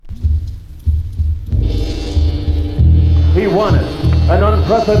He won it an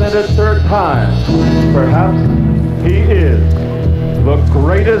unprecedented third time. Perhaps he is the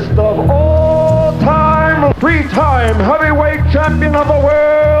greatest of all time, three-time heavyweight champion of the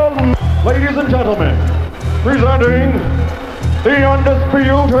world. Ladies and gentlemen, presenting the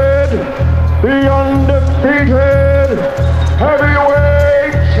undisputed, the undefeated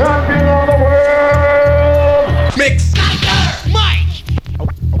heavyweight champion of the world. Mix Mike.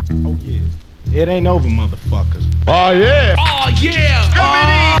 Oh yeah. It ain't over, motherfuckers. Oh yeah. Oh yeah.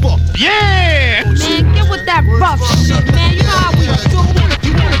 Yeah. Man, get with that rough shit, man. You know how we do.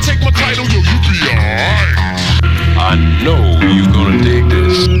 You wanna take my title, yo, you be alright. I know you're gonna dig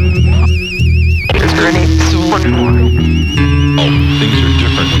this. Is there any support for? Oh, things are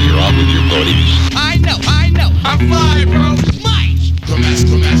different when you're out with your buddies. I know. I'm fly, bro. Mike. The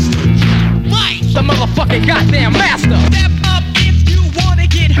master. Mike. The motherfucking goddamn master. Step up if you wanna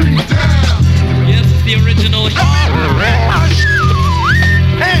get down. Yes, it's the original.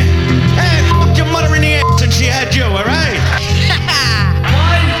 Hey, fuck your mother in the ass and she had you, alright?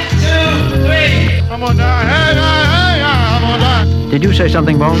 1, 2, 3. I'm on down. Hey, I'm on down. Did you say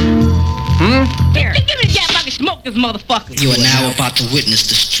something, Bones? Here, give me that fucking smoke this motherfucker. You are now about to witness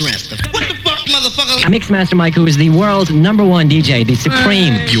the strength of... What the fuck, motherfucker? Mixmaster Mike, who is the world's #1 DJ, the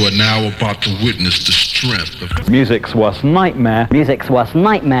supreme. You are now about to witness the strength of Music's worst nightmare. Music's worst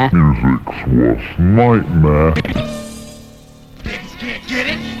nightmare. Niggas can't get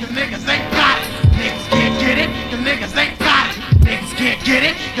it, the niggas ain't got it. Niggas can't get it, the niggas ain't got it. Niggas can't get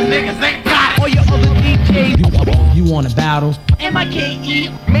it, the niggas ain't got it. All your other DJs, you want a battle? M-I-K-E.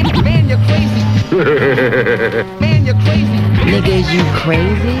 Man, you're crazy. Man, you're crazy. Nigga, you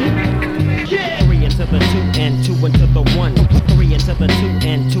crazy? 3 into the 2 and 2 into the 1. 3 into the 2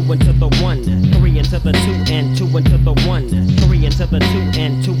 and 2 into the 1. 3 into the 2 and 2 into the 1. 3 into the 2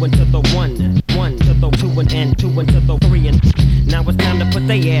 and 2 into the 1. 1 to the 2 and 2 into the 3 and now it's time to put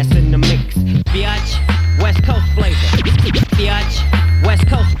they ass in the mix. Biatch, West Coast flavor. Biatch, West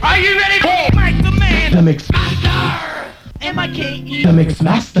Coast. Are you ready for Mike the Man? The Mix Master. M-I-K-E. The Mix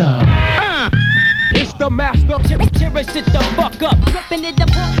Master. It's the master. Cherish it the fuck up. Ripping it the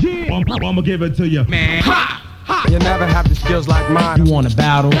book. Yeah. I'ma give it to you, man. Ha! You never have the skills like mine. You want a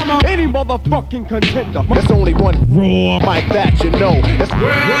battle? Any motherfucking contender. There's only one Raw. like that, you know.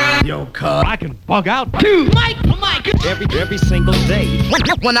 Yo, cuz, I can bug out too. Mike. Every single day.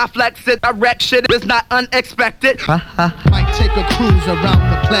 When I flex it, I wreck shit. It's not unexpected. Might take a cruise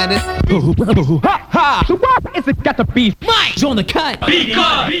around the planet. Ha ha! So what is it got to be? Mike's on the cut.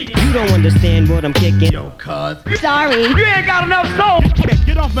 Because You don't understand what I'm kicking. yo, cuz, Sorry. you ain't got enough soul.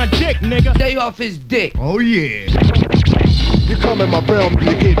 Get off my dick, nigga. Stay off his dick. Oh yeah. You come in my realm,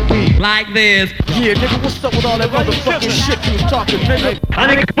 you get beat. Like this. Yeah, nigga, what's up with all that motherfucking shit you was talking, nigga?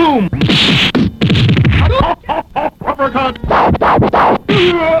 Panic boom.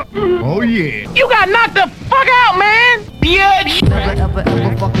 Oh yeah. You got knocked the fuck out, man. Yeah.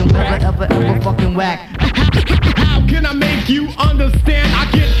 Ever fucking whack. How can I make you understand? I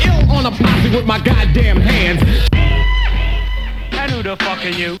get ill on a posse with my goddamn hands. And who the fuck are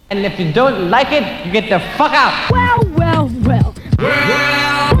you? And if you don't like it, you get the fuck out. Well.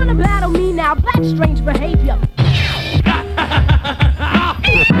 Wanna battle me now? That's strange behavior.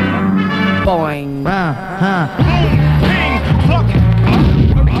 Boing.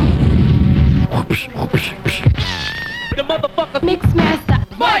 The motherfucker Mixmaster.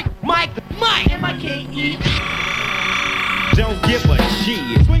 Mike, M-I-K-E. Don't give a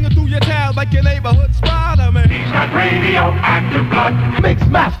shit. Swinging through your town like your neighborhood Spider-Man. He's got radioactive blood.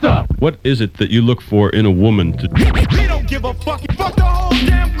 Mixmaster. What is it that you look for in a woman to do? He don't give a fuck. Fuck the whole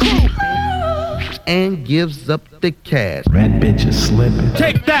damn crew. And gives up the cash. Red bitch is slipping.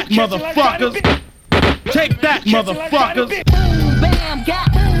 Take that, motherfuckers. Take that, motherfuckers. Boom, bam,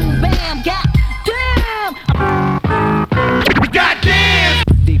 got. Boom, bam, got. Damn. Goddamn.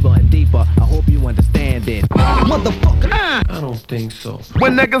 Deeper and deeper. I hope you understand it. Motherfucker. I don't think so.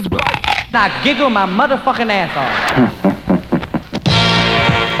 When niggas... Now giggle my motherfucking ass off.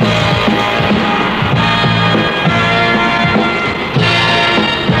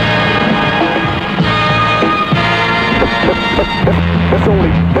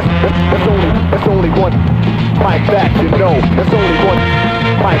 There's only one Mike that you know. There's only one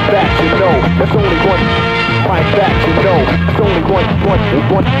Mike that you know. There's only one Mike that you know. There's only one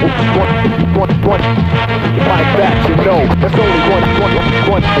Mike that you know. There's only one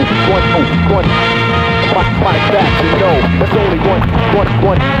Mike that you know.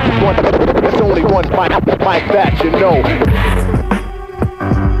 There's only one Mike that you know.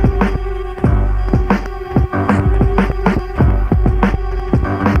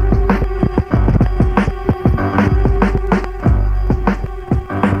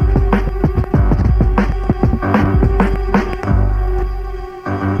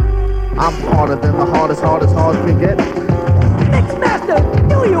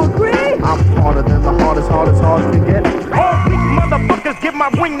 I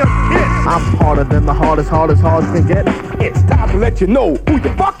bring the hits. I'm harder than the hardest can get. It's time to let you know who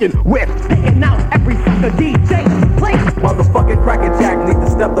you fucking with. They announce every fucking DJ play. Motherfucking Cracker Jack need to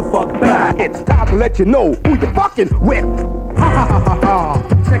step the fuck back. It's time to let you know who you fucking with. Ha ha ha ha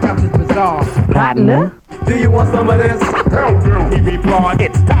ha. Check out this bizarre. Partner. Do you want some of this? Hell no, he replied.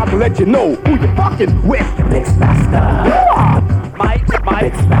 It's time to let you know who you fucking with. Mixmaster. Mike.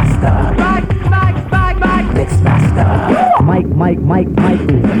 Mixmaster. Mike. Mixmaster. Mike.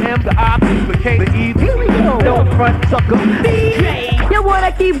 The M, the I, the K, the E. Here we go. Don't front, sucker. DJ. You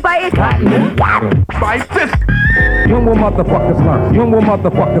wanna keep biting? Bite this. You will motherfuckers learn.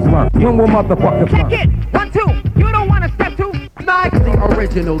 Check it. 1, 2. You don't wanna step to. Mike the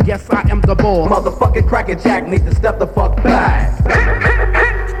original. Yes, I am the boss. Motherfucking Cracker Jack needs to step the fuck back.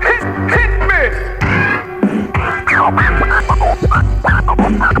 Hit me.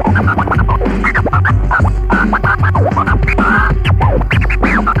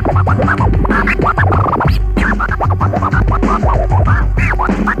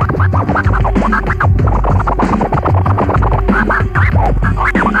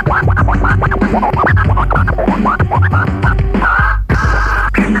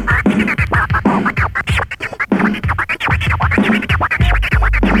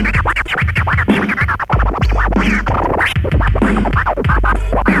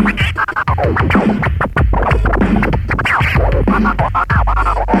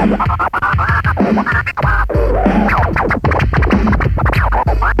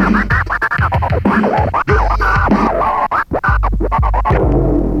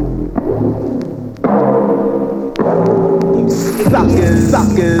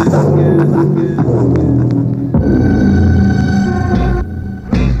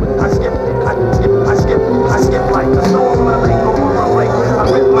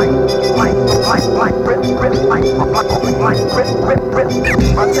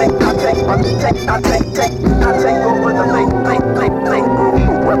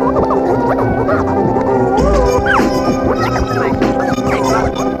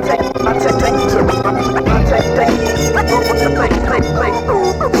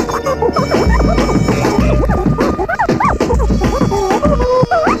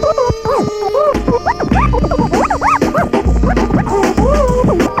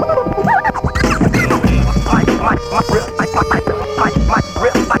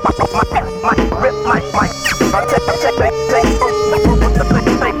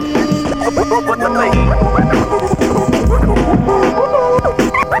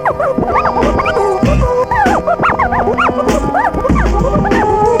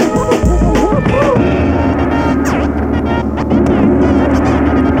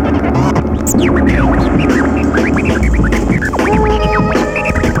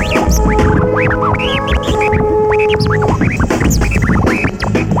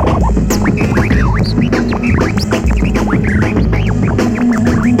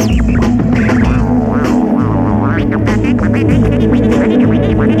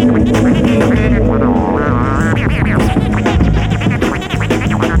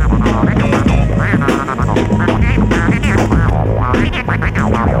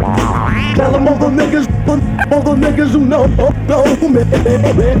 niggas who know me.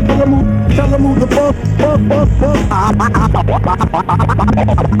 Tell them who the fuck.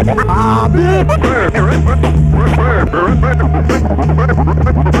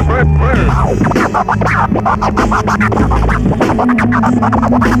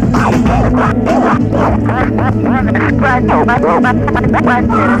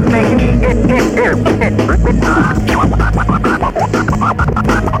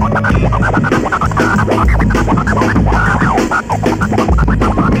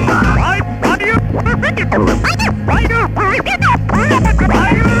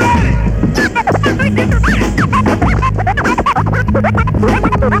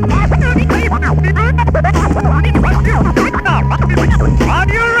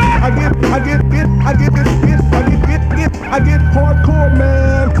 I get hardcore,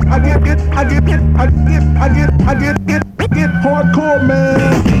 man. I get hardcore, man.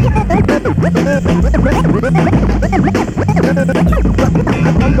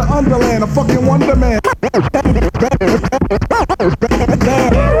 I'm the Underland, a fucking Wonder Man.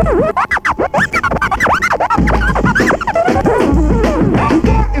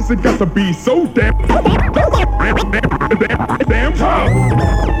 Why is it got to be so damn tough?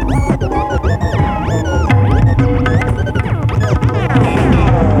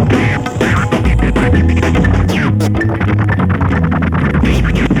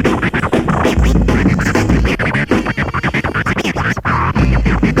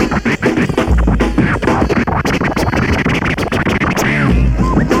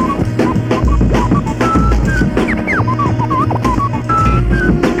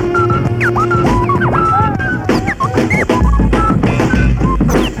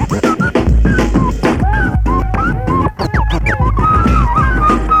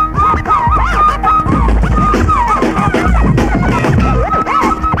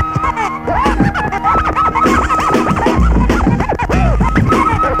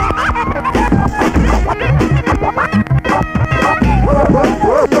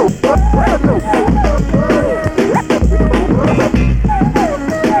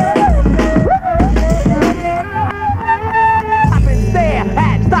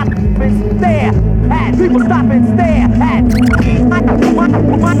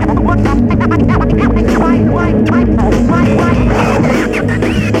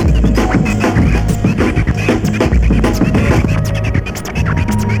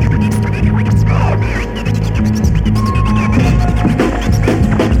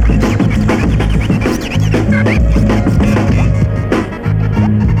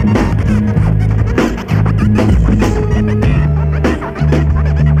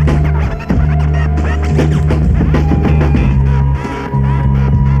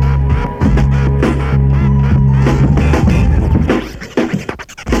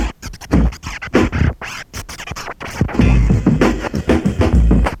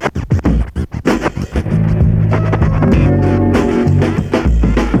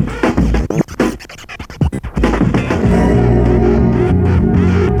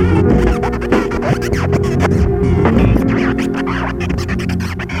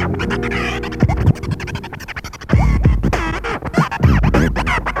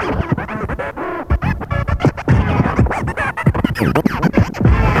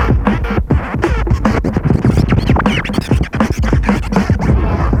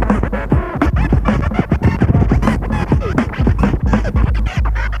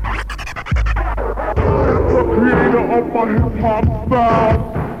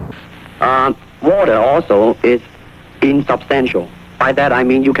 also is insubstantial. By that I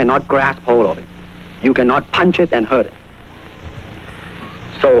mean you cannot grasp hold of it. You cannot punch it and hurt it.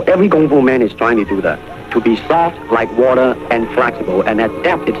 So every Kung Fu man is trying to do that, to be soft like water and flexible and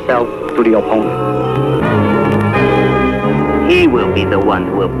adapt itself to the opponent. He will be the one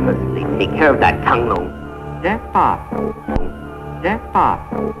who will personally take care of that Kang Long. Jackpot. Jackpot.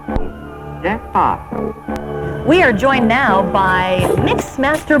 Jackpot. We are joined now by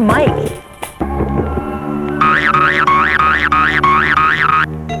Mixmaster Mike.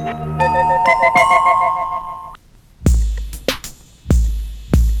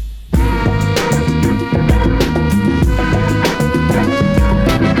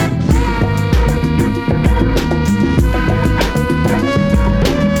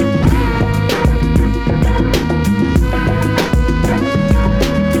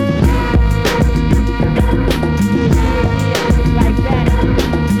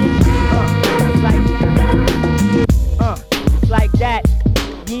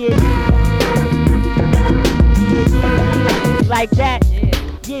 Like that,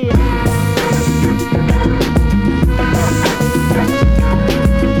 yeah.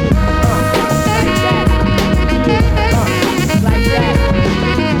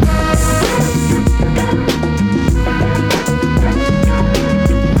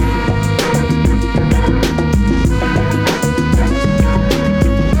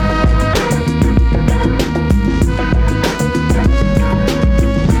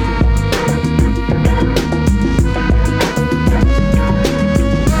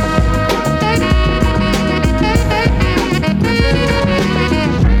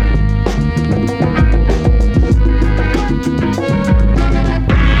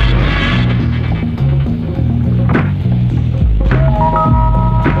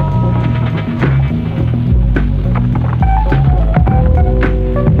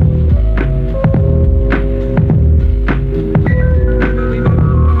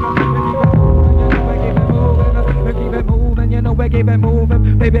 keep it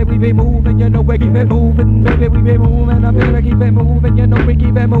moving, baby, we be moving, you know we keep it moving, baby, we be moving, I better keep it moving, you know we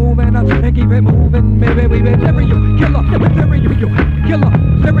keep it moving, I keep it moving, baby, we be stereo, killer, stereo, killer,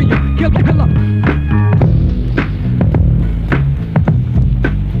 stereo, killer.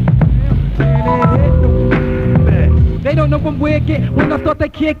 They don't know I'm wicked when I start to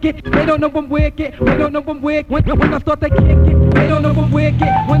kick it. They don't know I'm wicked. They don't know I'm wicked when I start to kick it. They don't know I'm wicked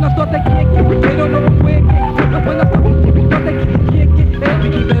when I start to kick it. They don't know I'm wicked when I start to kick it. And we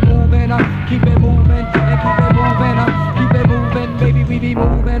keep it moving, keep it moving, and keep it moving, keep it moving, baby, we be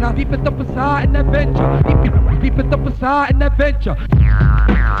moving. Keep it up aside and adventure. Keep it up aside and adventure.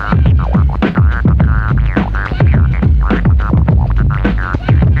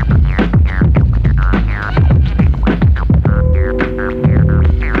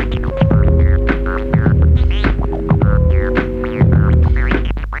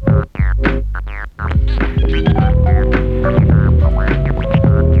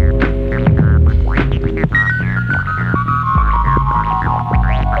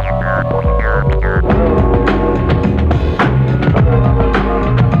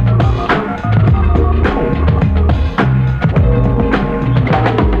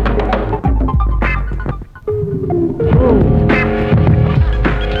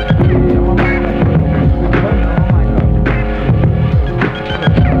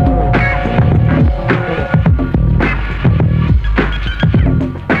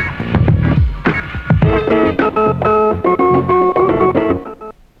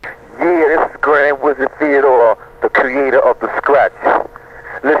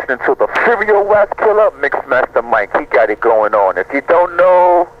 Mixmaster Mike, he got it going on. If you don't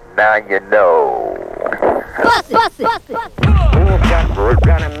know, now you know. Bust it, bust it, bust it. We've got to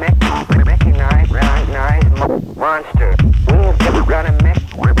recognize monster. We've got to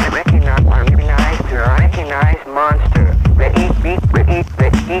recognize monster. They eat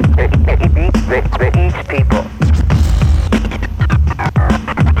people.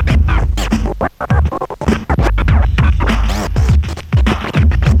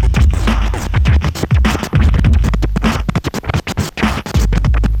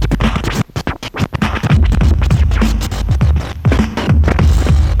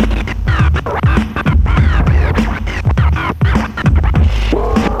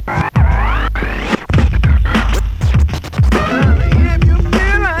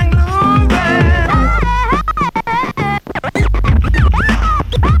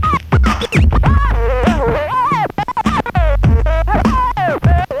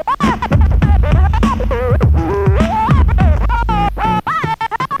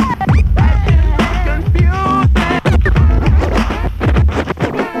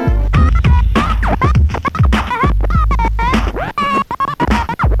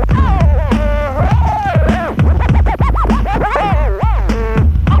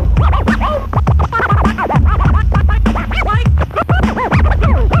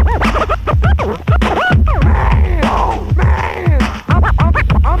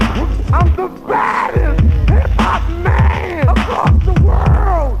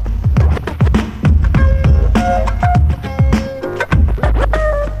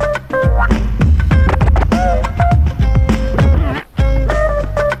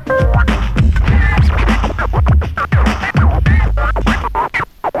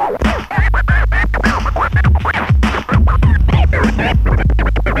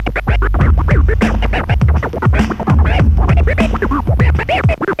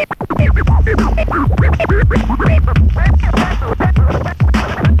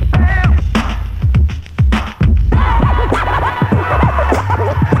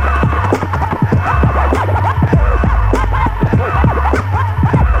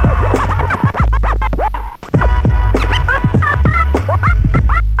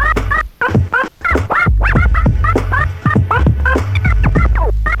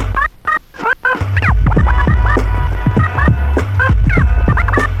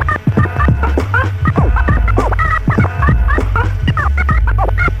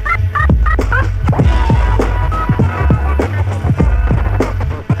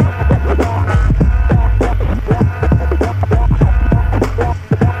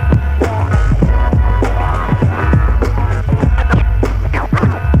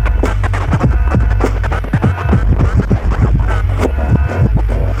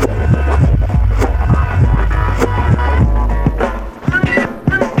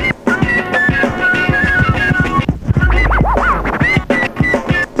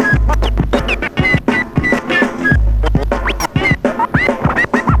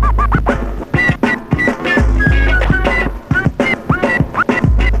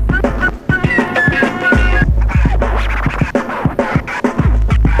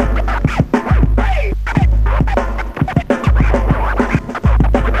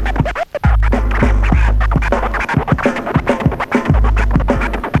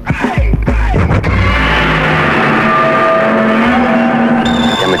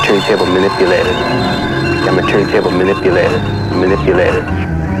 turntable manipulator. I'm a turntable manipulator. Manipulator.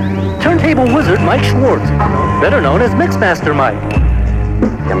 Turntable wizard Mike Schwartz, better known as Mixmaster Mike.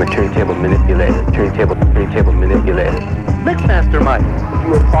 I'm a turntable manipulator. Turntable manipulator. Mixmaster Mike. If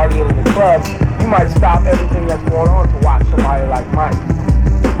you were partying in the club, you might stop everything that's going on to watch somebody like Mike.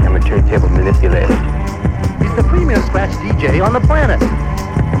 I'm a turntable manipulator. He's the premier scratch DJ on the planet.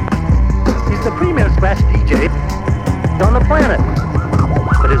 He's the premier scratch DJ on the planet.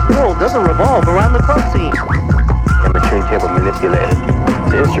 But his world doesn't revolve around the club scene. I'm a turntable manipulator.